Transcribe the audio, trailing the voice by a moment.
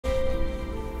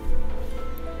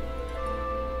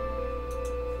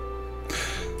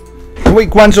各位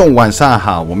观众晚上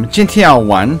好，我们今天要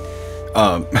玩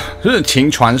日情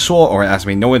传说 or as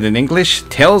we know it in English,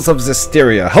 Tales of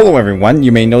Zestiria. Hello everyone, you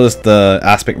may notice the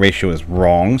aspect ratio is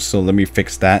wrong, so let me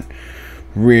fix that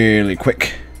really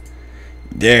quick.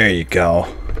 There you go.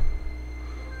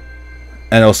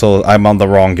 And also, I'm on the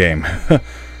wrong game.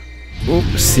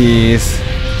 Oopsies.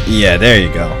 Yeah, there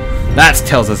you go. That's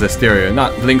Tales of Zestiria,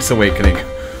 not Link's Awakening.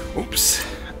 Oops.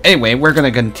 Anyway, we're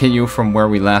gonna continue from where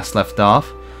we last left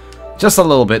off. Just a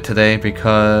little bit today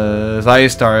because I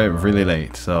started really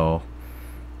late, so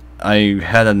I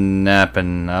had a nap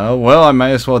and well, I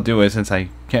might as well do it since I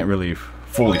can't really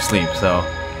fully sleep. So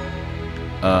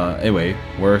anyway,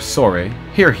 where's Sorey?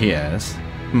 Here he is,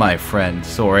 my friend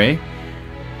Sorey.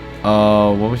 What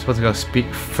are we supposed to go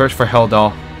speak first for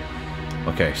Heldal?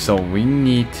 Okay, so we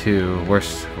need to.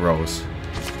 Where's Rose?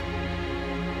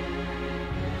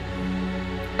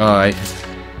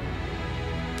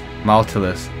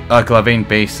 Maltilus. Glavane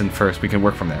Basin first. We can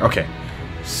work from there. Okay.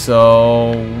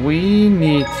 So we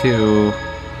need to.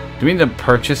 Do we need to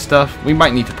purchase stuff? We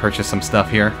might need to purchase some stuff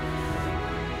here.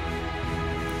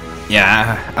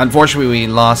 Yeah. Unfortunately, we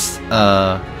lost.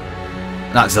 Not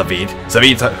Zavid.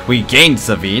 We gained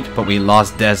Zavid, but we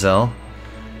lost Dezel.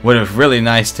 Would have really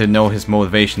nice to know his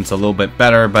motivations a little bit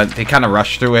better, but they kind of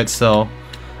rushed through it. So,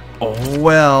 oh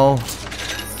well.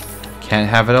 Can't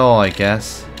have it all, I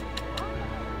guess.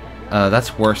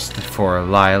 That's worse for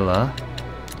Lila.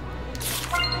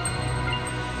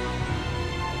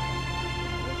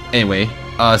 Anyway,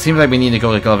 seems like we need to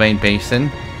go to Glavane Basin.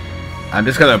 I'm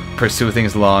just gonna pursue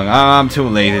things along. I'm too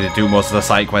lazy to do most of the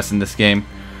side quests in this game.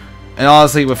 And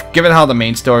honestly, given how the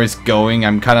main story is going,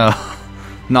 I'm kind of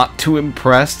not too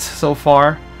impressed so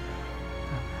far.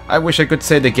 I wish I could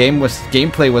say the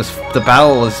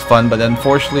battle was fun, but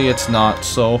unfortunately it's not,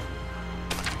 so...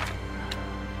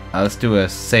 let's do a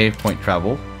save point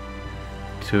travel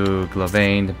to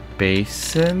Glavane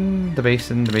Basin. The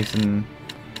basin.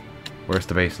 Where's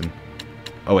the basin?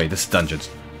 Oh wait, this is dungeons.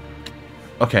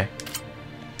 Okay.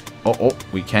 Oh,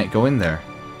 we can't go in there.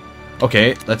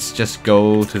 Okay, let's just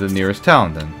go to the nearest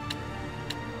town then.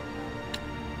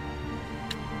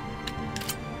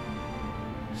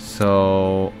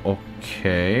 So,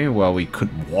 okay, well we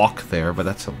could walk there, but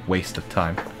that's a waste of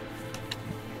time.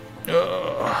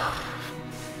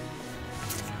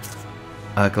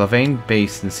 Glavane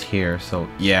Basin's here, so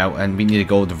yeah, and we need to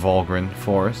go to Volgren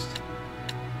Forest.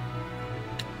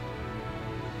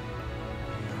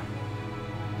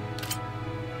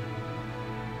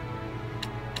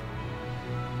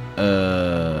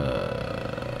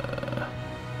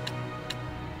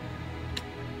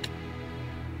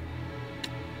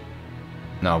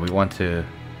 No, we want to...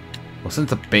 Well, since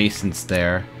the basin's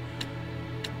there,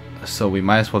 so we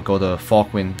might as well go to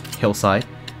Falkwind Hillside.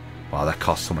 Wow, that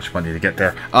costs so much money to get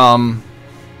there.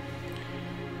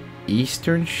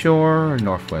 Eastern Shore or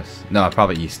Northwest? No,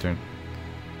 probably Eastern.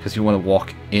 Because you want to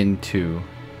walk into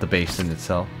the basin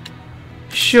itself.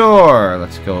 Sure,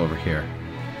 let's go over here.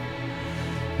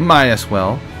 Might as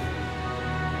well.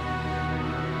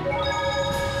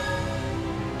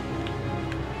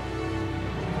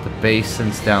 The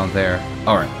basin's down there.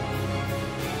 Alright.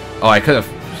 Oh, I could have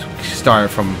started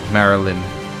from Maryland.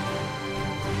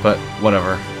 But,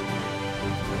 whatever.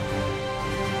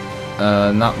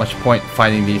 Not much point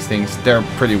fighting these things. They're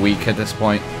pretty weak at this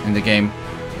point in the game.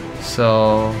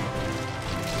 So...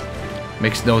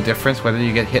 makes no difference whether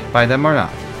you get hit by them or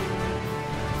not.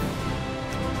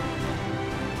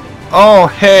 Oh,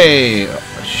 hey!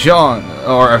 Jean.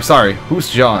 Or, sorry,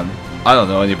 who's John? I don't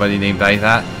know anybody named like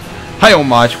that. Hi,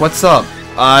 Homage, what's up?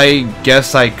 I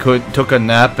guess I took a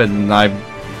nap and I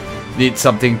need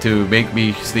something to make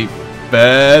me sleep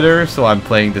better, so I'm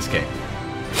playing this game.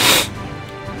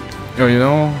 Oh, you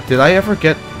know, did I ever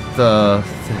get the...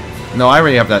 No, I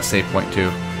already have that save point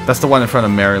too. That's the one in front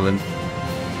of Maryland.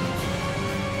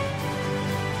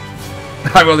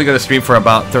 I'm only going to stream for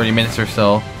about 30 minutes or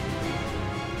so.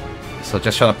 So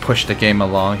just trying to push the game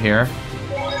along here.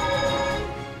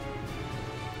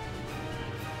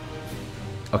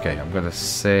 Okay, I'm going to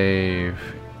save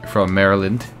from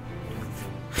Maryland.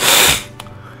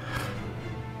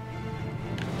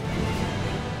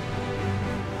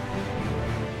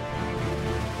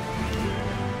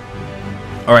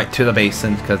 Alright, to the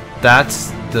basin, because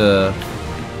that's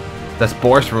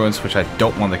Boris Ruins, which I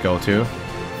don't want to go to.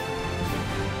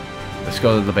 Let's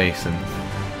go to the basin.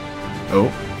 Oh,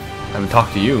 I haven't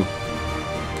talked to you.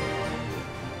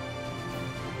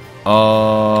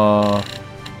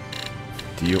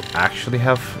 Do you actually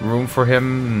have room for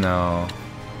him? No.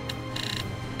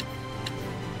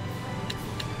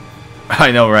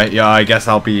 I know, right? Yeah, I guess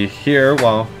I'll be here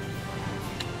while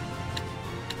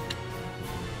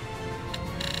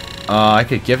I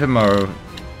could give him a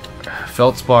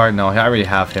Feldspar. No, I already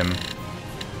have him.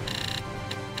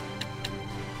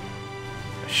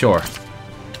 Sure.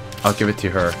 I'll give it to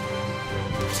her.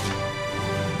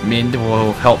 Mind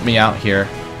will help me out here.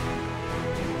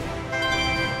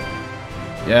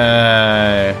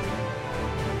 Yay!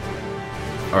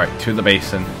 Alright, to the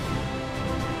basin.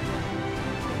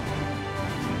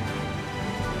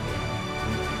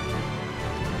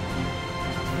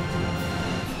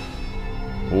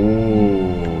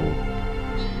 Ooh.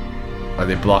 Are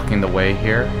they blocking the way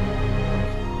here?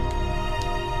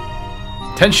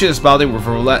 Tension is mounting with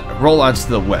roll-ons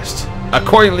to the west.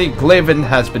 Accordingly, Glaven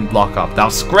has been blocked off. Now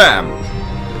scram!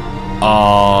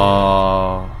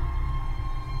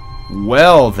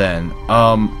 Well then,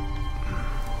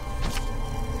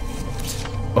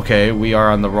 okay, we are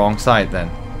on the wrong side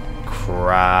then.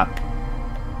 Crap.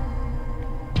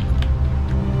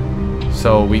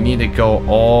 So we need to go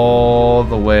all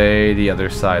the way the other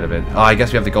side of it. Oh, I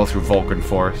guess we have to go through Vulcan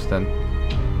Forest then.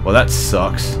 Well, that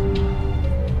sucks.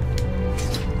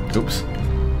 Oops.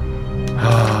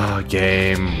 Ah,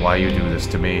 game, why you do this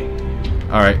to me?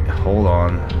 Alright, hold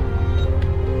on.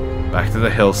 Back to the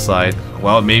hillside.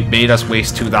 Well, it made us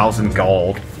waste 2,000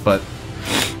 gold, but...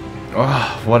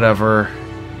 whatever.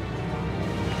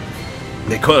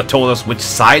 They could have told us which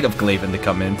side of Glaven to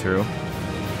come in through.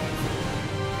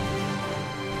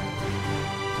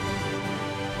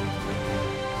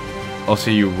 Also,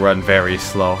 you run very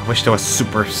slow. I wish there was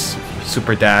super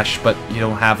dash, but you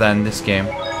don't have that in this game.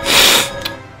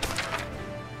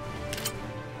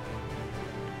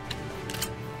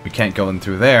 We can't go in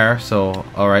through there, so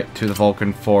alright, to the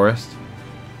Vulcan Forest.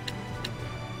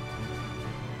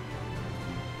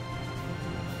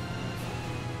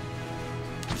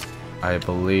 I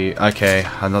believe... Okay,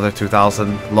 another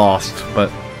 2,000 lost,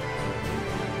 but...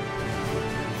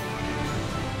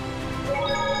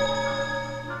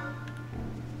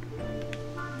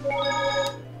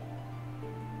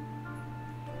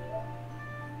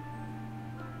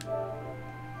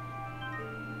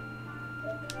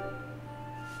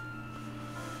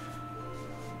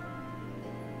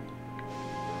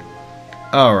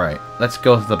 Alright, let's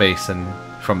go to the basin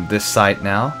from this side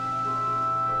now.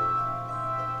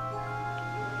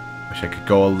 Wish I could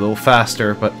go a little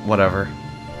faster, but whatever.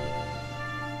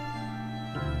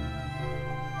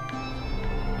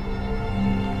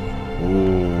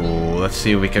 Ooh, let's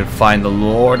see if we can find the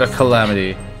Lord of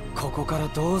Calamity. Kokokara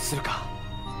do suru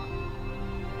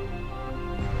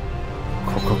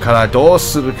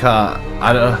ka?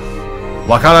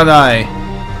 Wakaranai.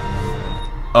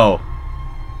 Oh.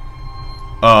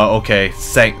 Okay.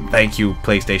 Thank you,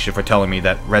 PlayStation, for telling me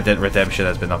that Red Dead Redemption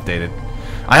has been updated.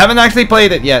 I haven't actually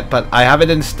played it yet, but I have it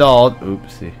installed.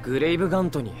 Oopsie.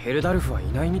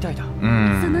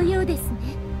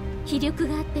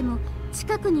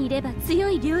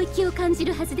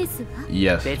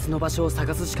 Yes.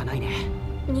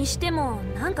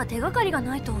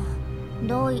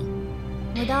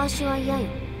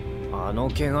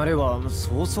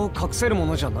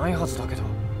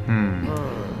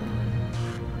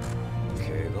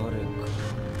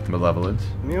 Malevolence.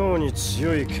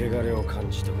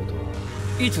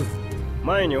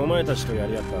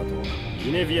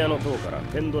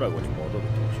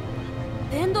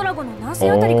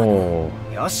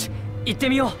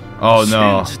 Oh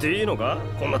no.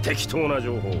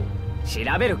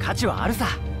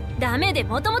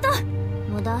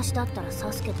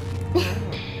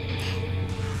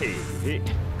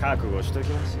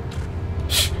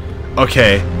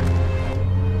 Okay.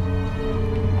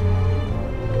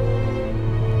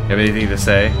 You have anything to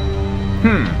say?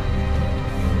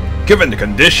 Given the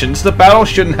conditions, the battle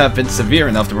shouldn't have been severe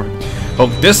enough to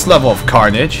provoke this level of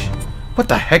carnage. What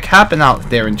the heck happened out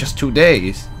there in just 2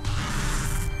 days?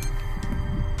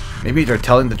 Maybe they're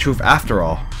telling the truth after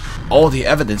all. All the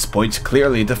evidence points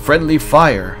clearly to friendly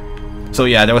fire. So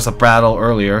yeah, there was a battle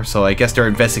earlier, so I guess they're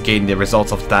investigating the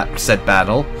results of that said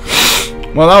battle.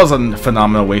 Well, that was a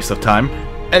phenomenal waste of time.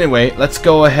 Anyway, let's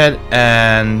go ahead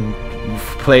and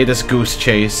play this goose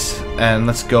chase, and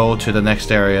let's go to the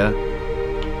next area.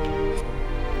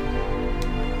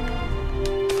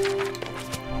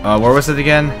 Where was it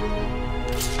again?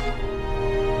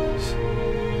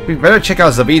 We better check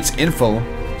out Zabit's info.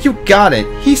 You got it.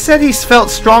 He said he's felt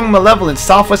strong malevolence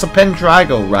southwest of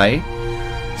Pendrago, right?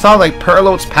 Sounds like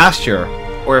Perlot's pasture.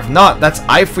 Or if not, that's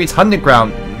Ifrit's hunting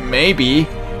ground. Maybe.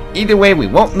 Either way, we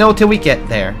won't know till we get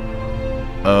there.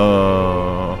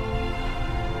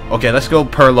 Okay, let's go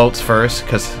Perlot's first,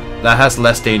 because that has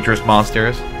less dangerous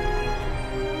monsters.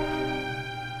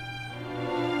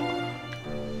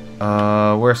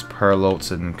 Where's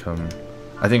Perlot's income?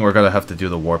 I think we're gonna have to do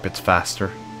the warp. It's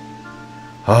faster.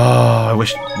 Oh, I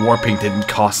wish warping didn't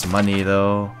cost money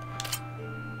though.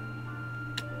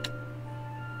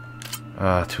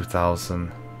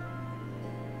 2,000.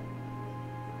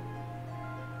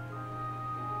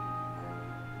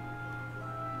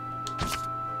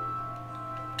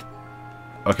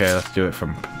 Okay, let's do it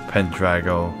from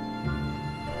Pendrago.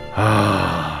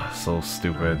 Ah, so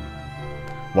stupid.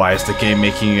 Why is the game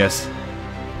making us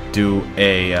do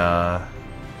a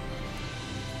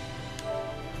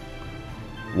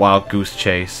wild goose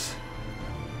chase?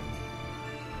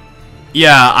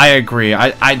 Yeah, I agree.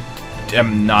 I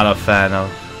am not a fan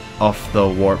of the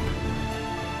warp.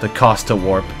 The cost to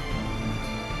warp.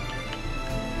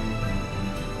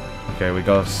 Okay, we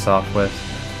go southwest.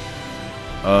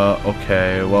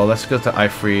 Okay, well, let's go to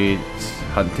Ifrit's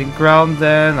hunting ground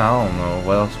then. I don't know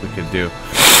what else we could do.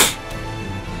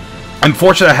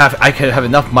 Unfortunately, I could have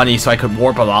enough money so I could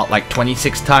warp a lot, like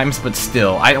 26 times, but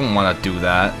still, I don't want to do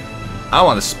that. I don't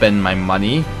want to spend my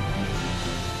money.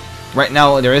 Right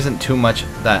now, there isn't too much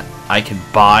that I can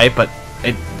buy, but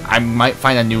I might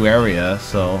find a new area,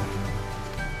 so...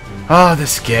 Oh,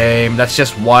 this game. That's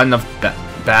just one of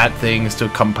bad things to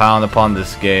compound upon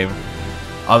this game.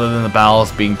 Other than the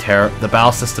battles being the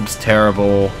battle system's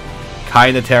terrible,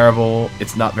 kinda terrible,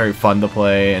 it's not very fun to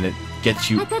play, and it gets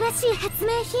you...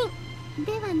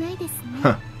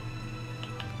 Huh.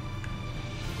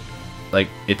 Like,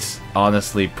 it's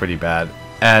honestly pretty bad.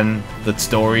 And the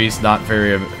story's not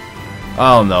very...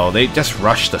 I don't know, they just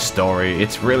rushed the story.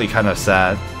 It's really kind of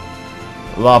sad.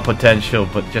 A lot of potential,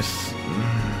 but just...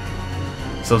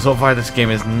 So far this game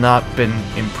has not been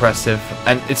impressive.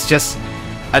 And it's just...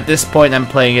 At this point, I'm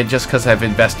playing it just because I've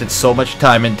invested so much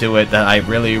time into it that I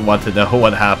really want to know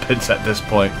what happens at this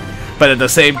point. But at the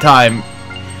same time,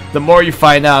 the more you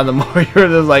find out, the more you're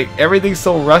just like, everything's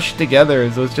so rushed together.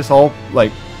 So it's just all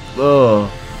like, ugh.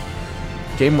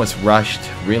 Game was rushed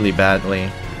really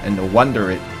badly, and no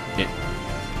wonder it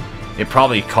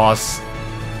probably cost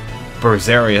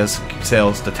Berzeria's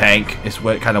sales to tank. Is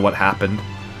kind of what happened.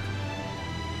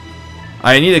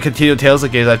 I need to continue Tales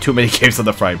of Games. I have too many games on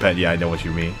the frying pan. Yeah, I know what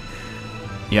you mean.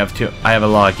 You have to. I have a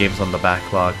lot of games on the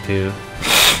backlog too.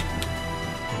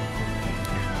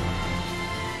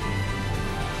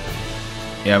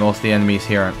 Yeah, most of the enemies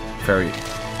here aren't very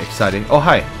exciting. Oh,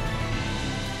 hi.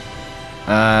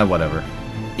 Whatever.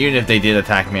 Even if they did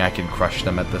attack me, I can crush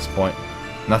them at this point.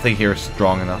 Nothing here is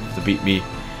strong enough to beat me,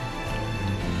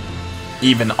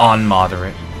 even on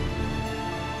moderate.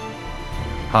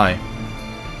 Hi.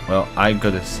 Well, I'm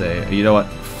gonna say, you know what?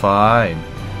 Fine.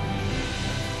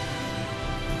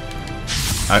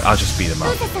 I'll just beat him up.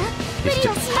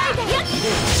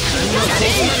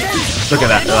 Look at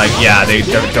that. They're like, yeah,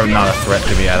 they're not a threat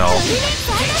to me at all.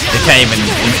 They can't even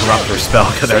interrupt their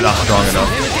spell because they're not strong enough.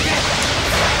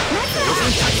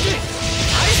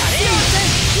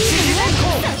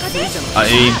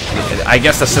 I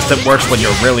guess the system works when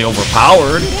you're really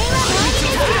overpowered.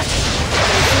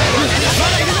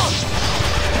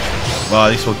 Well,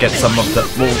 at least we'll get some of the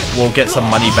we'll get some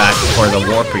money back for the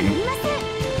warping.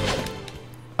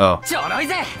 Oh.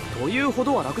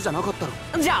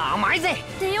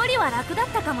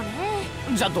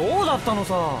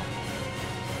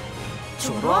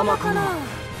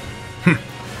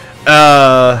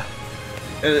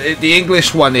 The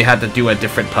English one they had to do a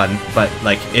different pun, but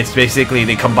like it's basically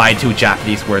they combine two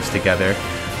Japanese words together.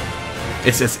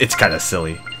 It's kind of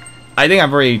silly. I think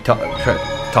I've already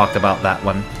talked about that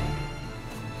one.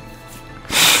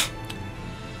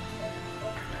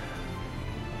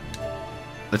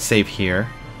 Let's save here,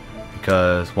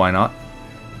 because why not?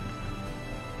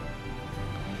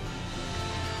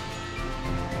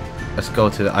 Let's go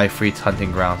to the Ifrit's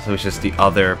hunting grounds, which is the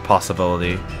other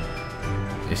possibility.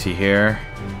 Is he here?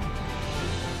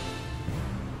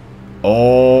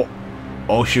 Oh!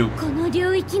 Oh shoot!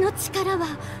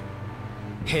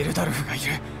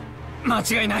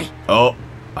 Oh!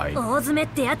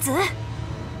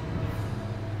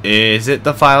 Is it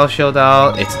the final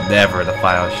showdown? It's never the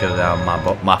final showdown,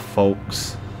 my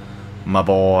folks. My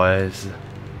boys.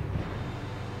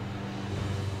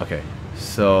 Okay,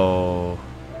 so...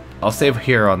 I'll save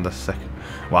here on the second...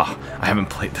 Wow, I haven't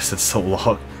played this in so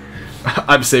long.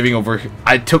 I'm saving over...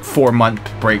 I took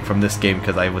 4-month break from this game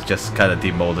because I was just kind of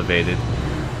demotivated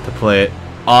to play it.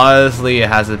 Honestly, it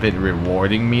hasn't been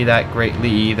rewarding me that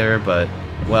greatly either, but,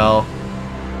 well...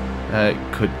 it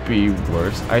could be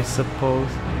worse, I suppose.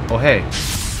 Oh, hey.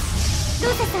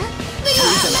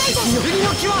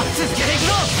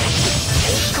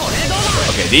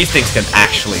 Okay, these things can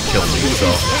actually kill me, so...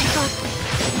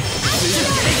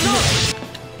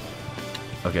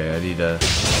 Okay, I need to...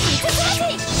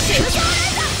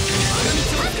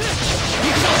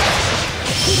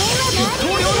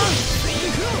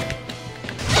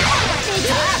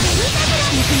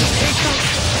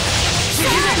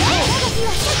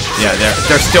 Yeah,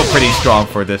 they're still pretty strong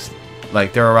for this.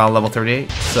 Like, they're around level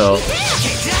 38, so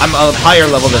I'm a higher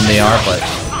level than they are, but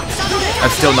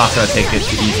I'm still not gonna take it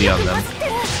easy on them.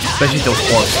 Especially those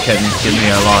orcs can give me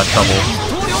a lot of trouble.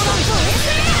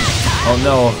 Oh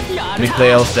no,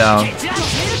 McLeod's down.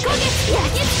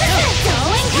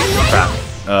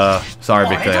 Crap. Sorry,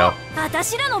 McLeod.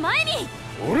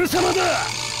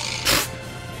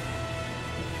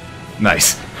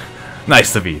 Nice.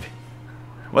 Nice to beat.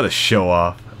 What a show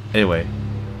off. Anyway.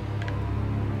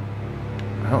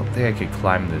 I don't think I can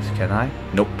climb this, can I?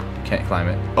 Nope. Can't climb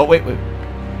it. Oh, wait.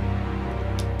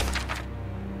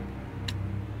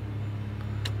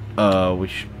 We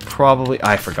should probably...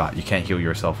 I forgot. You can't heal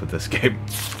yourself with this game.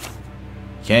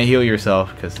 You can't heal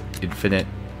yourself because infinite,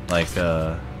 like,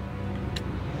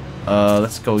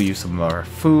 let's go use some of our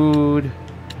food.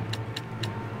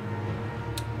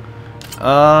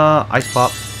 Ice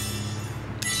pop.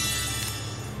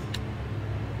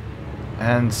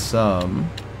 And some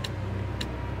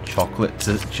chocolate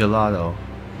gelato.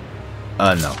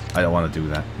 No, I don't want to do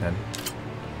that then.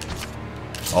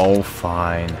 Oh,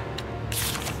 fine.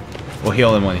 We'll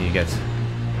heal him when he gets...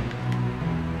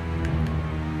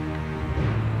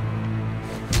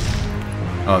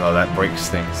 Oh no, that breaks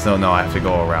things. So no, I have to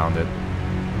go around it.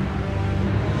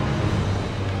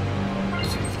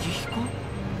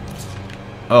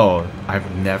 Oh,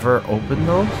 I've never opened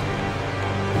those?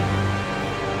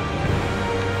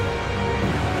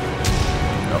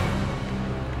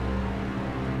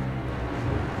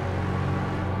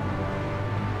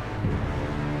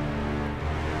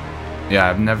 Yeah,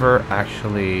 I've never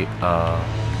actually, I'll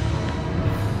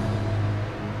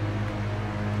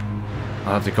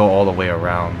have to go all the way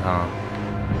around, huh?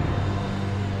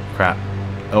 Crap.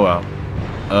 Oh well.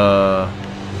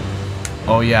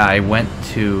 Oh yeah, I went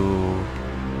to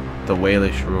the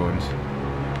Walish Ruins.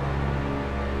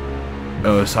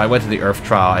 Oh, so I went to the Earth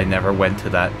Trial. I never went to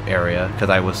that area because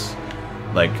I was,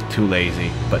 like, too lazy.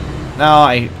 But now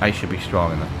I should be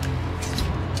strong enough.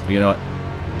 You know what?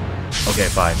 Okay,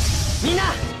 fine.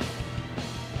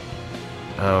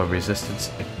 Oh, resistance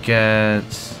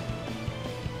against...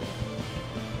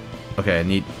 Okay, I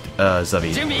need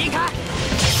Zavi.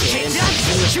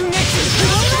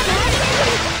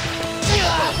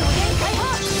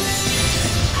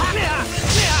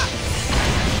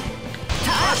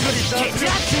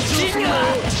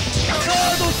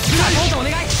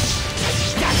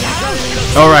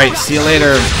 Alright, see you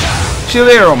later. See you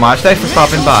later, Homage. Thanks for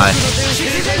stopping by.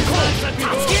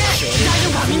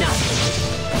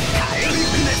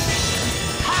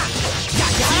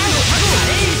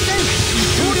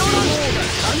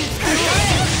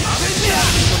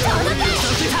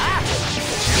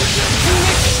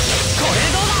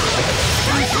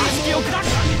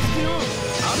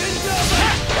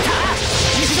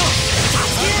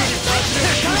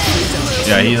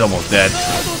 Yeah, he's almost dead.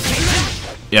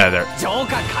 Yeah, there.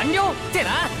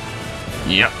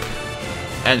 Yep.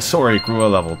 And Sorey grew a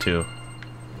level too.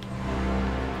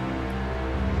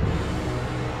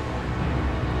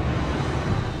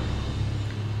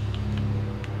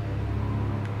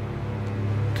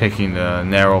 Taking the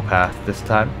narrow path this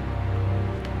time.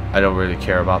 I don't really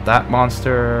care about that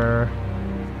monster.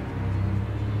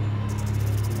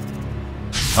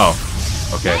 Oh,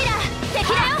 okay.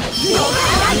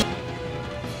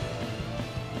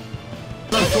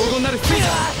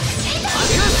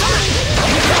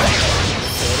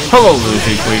 Hello,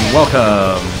 Lucy Queen.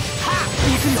 Welcome.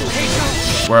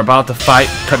 We're about to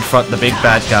confront the big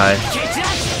bad guy.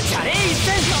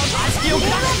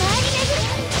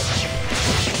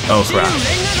 Oh crap.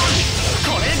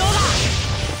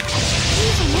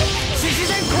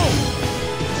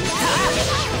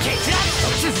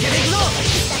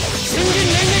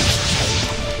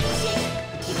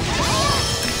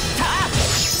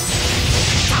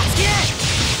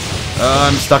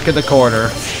 I'm stuck in the corner.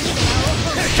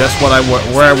 Just where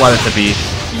I want it to be.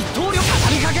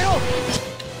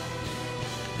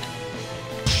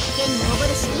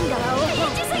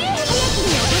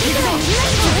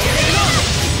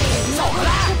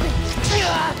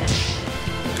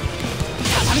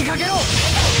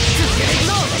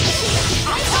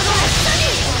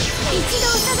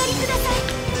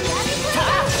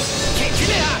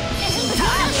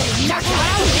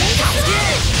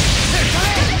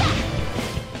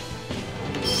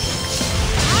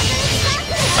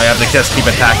 I have to just keep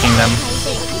attacking them.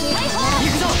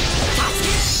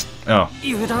 Oh.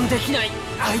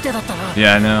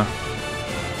 Yeah, I know.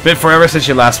 Been forever since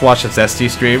you last watched a Zesty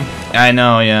stream. I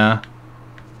know, yeah.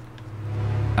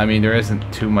 I mean, there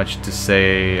isn't too much to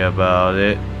say about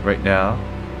it right now.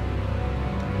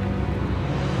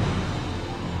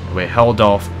 Wait,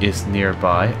 Heldolf is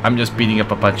nearby. I'm just beating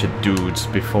up a bunch of dudes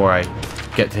before I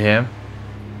get to him.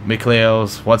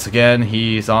 Mikhail's, once again,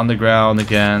 he's on the ground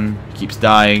again. Keeps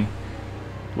dying.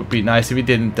 Would be nice if he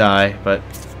didn't die, but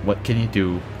what can you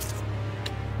do?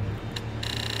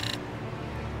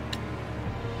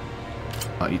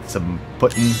 I'll eat some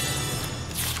pudding.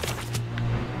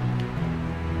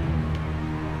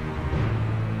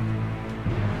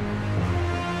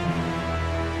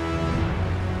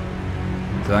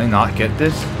 Did I not get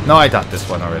this? No, I got this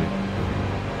one already.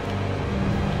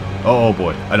 Oh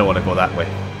boy, I don't want to go that way.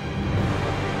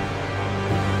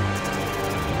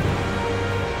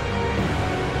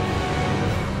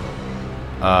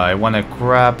 I want to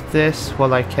grab this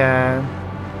while I can.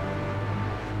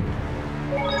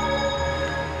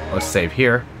 Let's save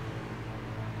here.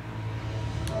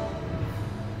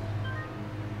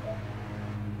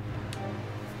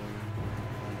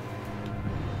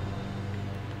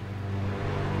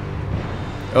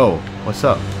 Oh, what's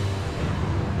up?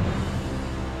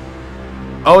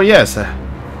 Oh yes,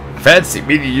 fancy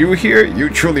meeting you here. You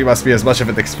truly must be as much of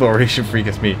an exploration freak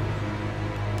as me.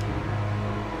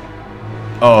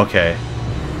 Oh, okay.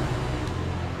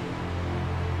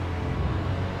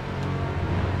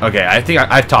 Okay, I think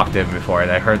I've talked to him before and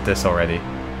I heard this already.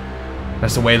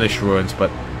 That's the Walish ruins,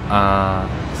 but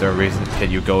is there a reason?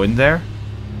 Can you go in there?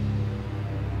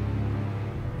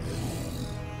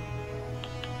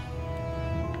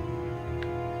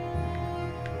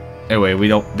 Anyway,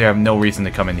 they have no reason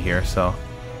to come in here, so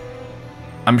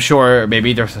I'm sure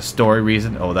maybe there's a story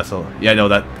reason. Oh, yeah, no,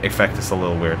 that effect is a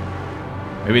little weird.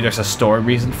 Maybe there's a story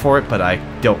reason for it, but I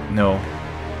don't know.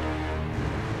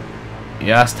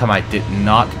 Last time I did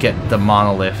not get the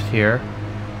monolith here.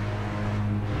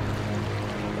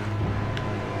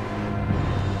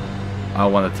 I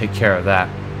want to take care of that.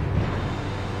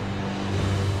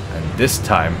 And this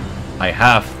time, I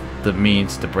have the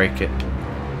means to break it.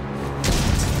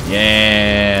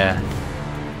 Yeah.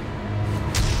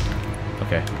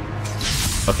 Okay.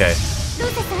 Okay.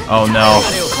 Oh no.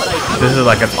 This is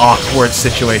like an awkward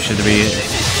situation to be in.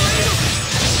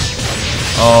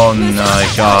 Oh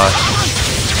my gosh.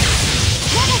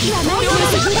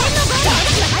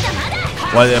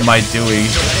 What am I doing?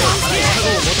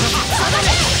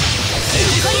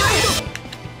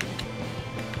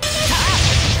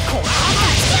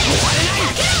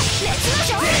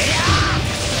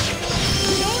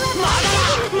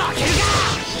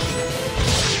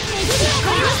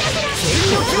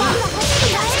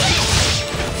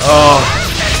 Oh.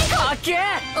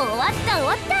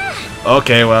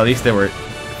 Okay, well at least they were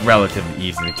relatively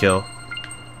easy to kill.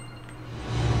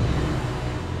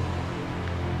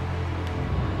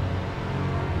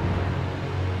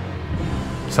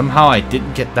 Somehow I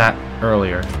didn't get that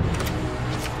earlier.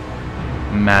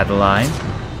 Madeline.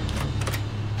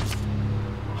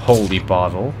 Holy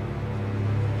bottle.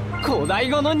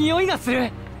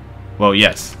 Well,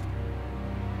 yes.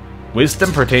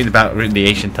 Wisdom pertains about the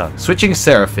ancient tongue. Switching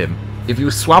Seraphim. If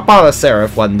you swap out a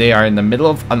Seraph when they are in the middle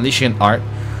of unleashing an art,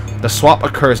 the swap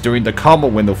occurs during the combo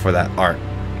window for that art.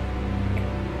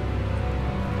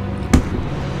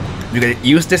 You can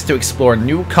use this to explore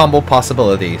new combo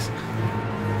possibilities.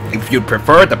 If you'd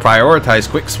prefer to prioritize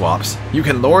quick swaps, you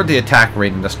can lower the attack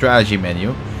rate in the strategy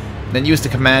menu, then use the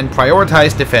command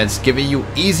prioritize defense, giving you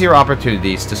easier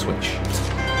opportunities to switch.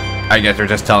 I guess they're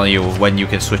just telling you when you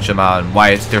can switch them out and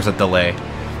why there's a delay.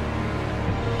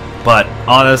 But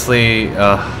honestly,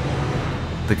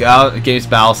 the game's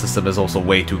battle system is also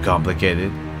way too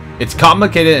complicated. It's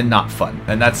complicated and not fun,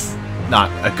 and that's not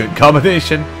a good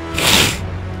combination.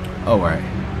 Oh, right.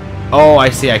 Oh, I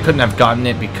see. I couldn't have gotten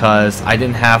it because I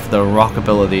didn't have the rock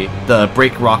ability, the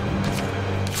break rock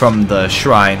from the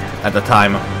shrine at the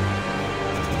time.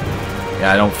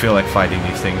 Yeah, I don't feel like fighting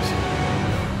these things.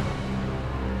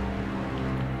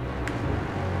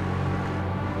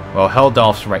 Well,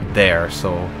 Heldolf's right there,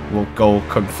 so we'll go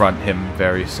confront him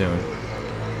very soon.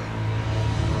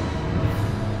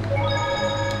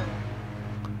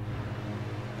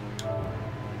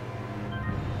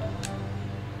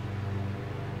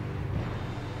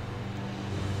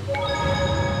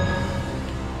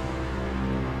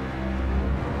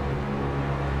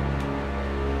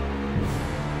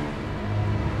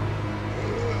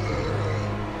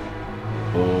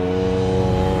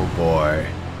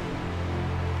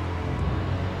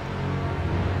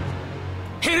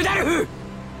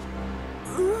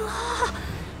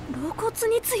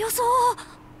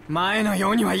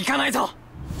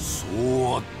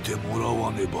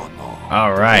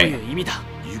 All right.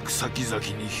 行く先々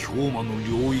に氷魔の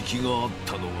領域があっ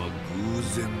たのは偶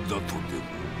然だとでも。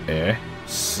え？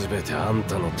すべてあん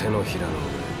たの手のひらの上。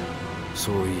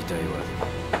そう言いたいわ。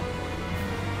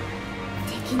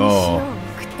敵に塩を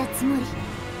送ったつもり。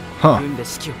Huh. 軍で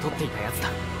指揮を取っていたやつだ。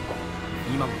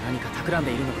今も何か企ん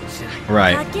でいるのかもしれない。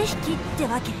Right. 駆け引きって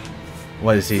わけ。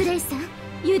 What is ス he? レイさん、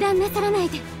油断なさらない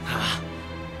で。はあ、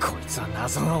こいつは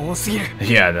謎が多すぎる。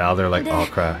 Yeah, now they're like, oh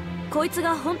crap. こいつ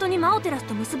が本当にマオテラス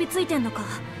と結びついてんのか。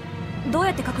どう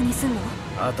やって確認すんの？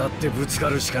当たってぶつか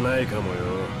るしかないかもよ。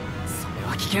それ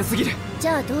は危険すぎる。じ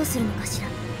ゃあどうするのかしら。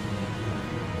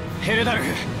ヘルダル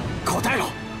フ、答えろ。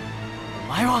お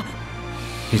前は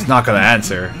He's not gonna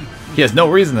answer. He has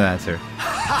no reason to answer.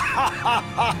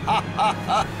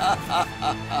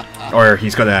 Or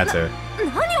he's gonna answer.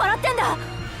 何笑ってんだ。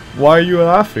 Why are you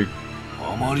laughing?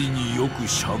 あまりによく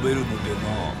喋るので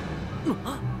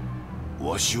な。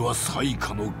わしは最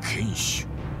下の剣士、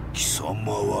貴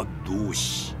様は同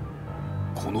志。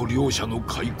この両者の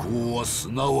開口は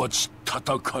すなわち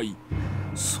戦い。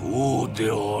そうであ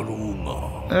ろうが。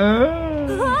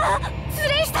うわ、ス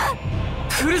レイした。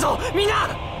来るぞ、みんな。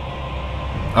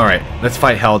Alright, let's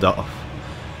fight Helldolf.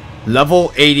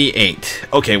 Level 88.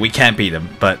 Okay, we can't beat him,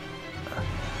 but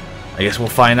I guess we'll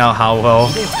find out how well.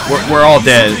 We're all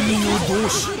dead.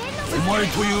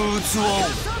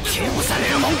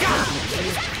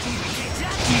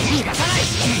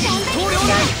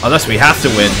 Unless we have to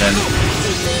win, then.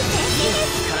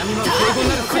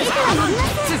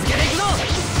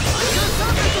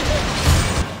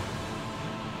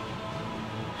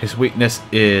 His weakness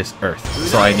is Earth,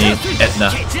 so I need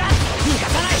Etna.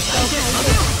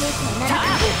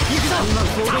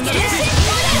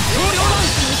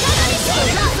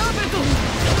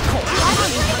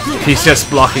 He's just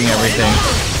blocking everything.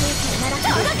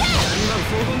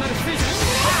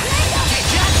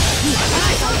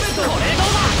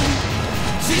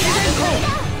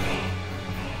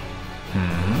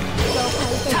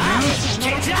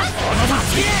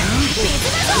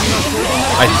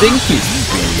 I think he's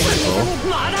beatable.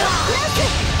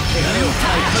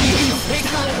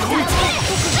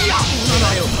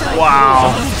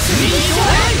 Wow.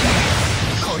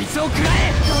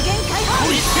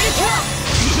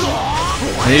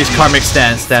 I use karmic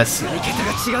stance. That's.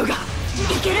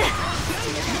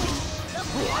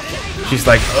 She's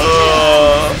like,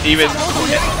 even.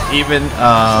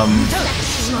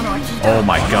 Oh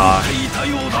my god.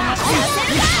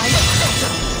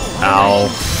 Ow.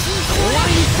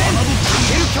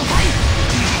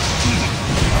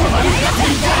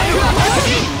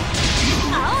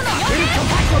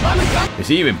 Is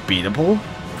he even beatable?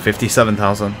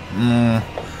 57,000.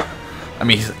 I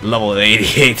mean, he's level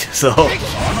 88, so.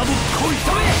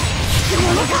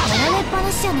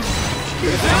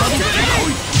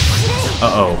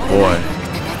 Uh-oh, boy.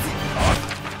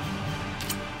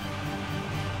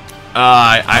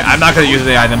 I'm not gonna use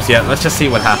the items yet. Let's just see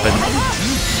what happens.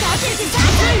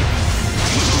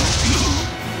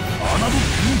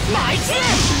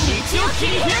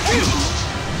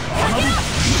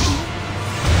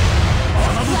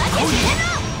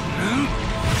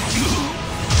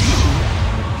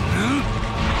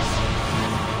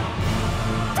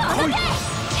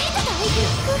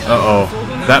 Uh-oh.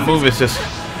 That move is just...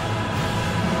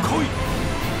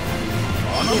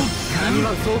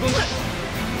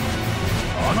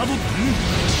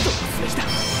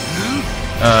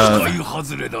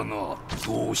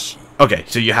 Okay,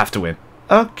 so you have to win.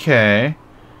 Okay.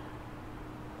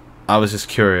 I was just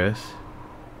curious.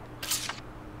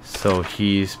 So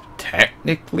he's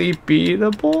technically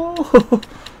beatable?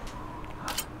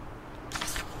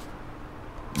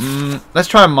 Let's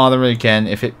try moderate again.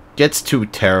 If it gets too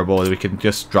terrible, we can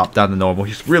just drop down to normal.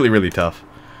 He's really, really tough.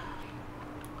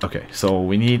 Okay, so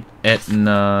we need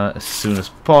Etna as soon as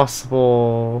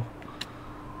possible.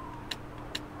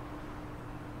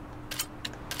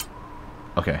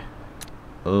 Okay,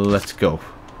 let's go.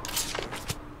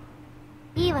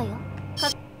 So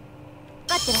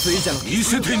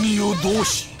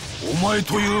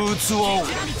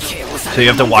you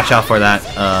have to watch out for that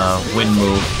wind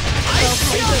move.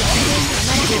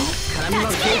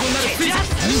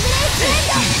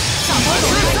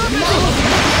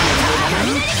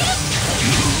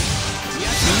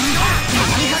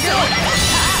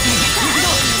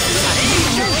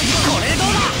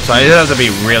 So I just have to be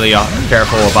really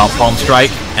careful about Palm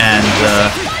Strike and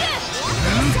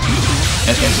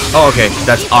oh, okay,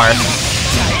 that's ours.